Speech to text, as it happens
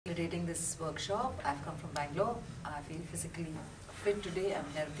facilitating this workshop. I've come from Bangalore. I feel physically fit today. I'm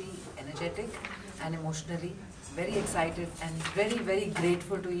healthy, energetic, and emotionally very excited and very, very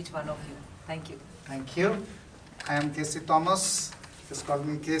grateful to each one of you. Thank you. Thank you. I am Casey Thomas. Just call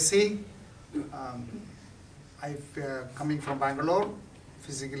me Casey. I'm coming from Bangalore.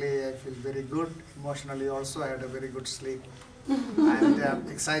 Physically, I feel very good. Emotionally, also, I had a very good sleep. And I'm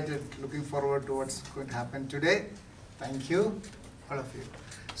excited, looking forward to what's going to happen today. Thank you, all of you.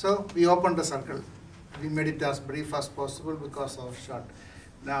 So, we opened the circle. We made it as brief as possible because of short.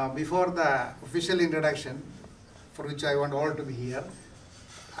 Now, before the official introduction, for which I want all to be here,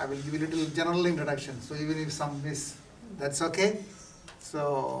 I will give a little general introduction. So, even if some miss, that's okay.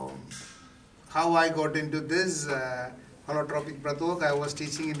 So, how I got into this holotropic breathwork, I was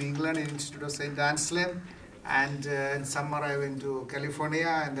teaching in England in Institute of St. Anselm, and in summer I went to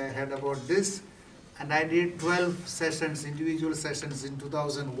California and I heard about this, and I did 12 sessions, individual sessions in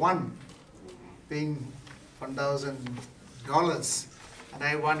 2001, paying $1,000, and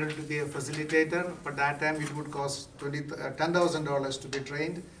I wanted to be a facilitator, but that time it would cost $10,000 to be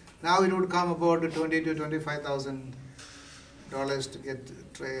trained. Now it would come about $20,000 to $25,000 to get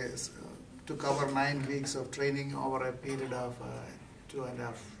to cover 9 weeks of training over a period of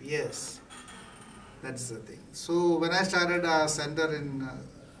 2.5 years. That's the thing. So when I started a center in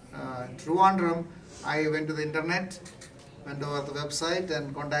Trivandrum, I went to the internet, went over the website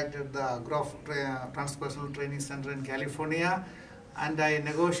and contacted the Groff Transpersonal Training Center in California, and I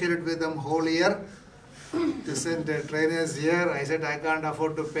negotiated with them whole year to send trainers here. I said I can't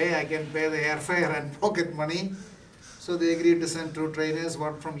afford to pay, I can pay the airfare and pocket money. So they agreed to send 2 trainers,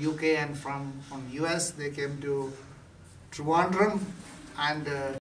 one from UK and from US. They came to Trivandrum, and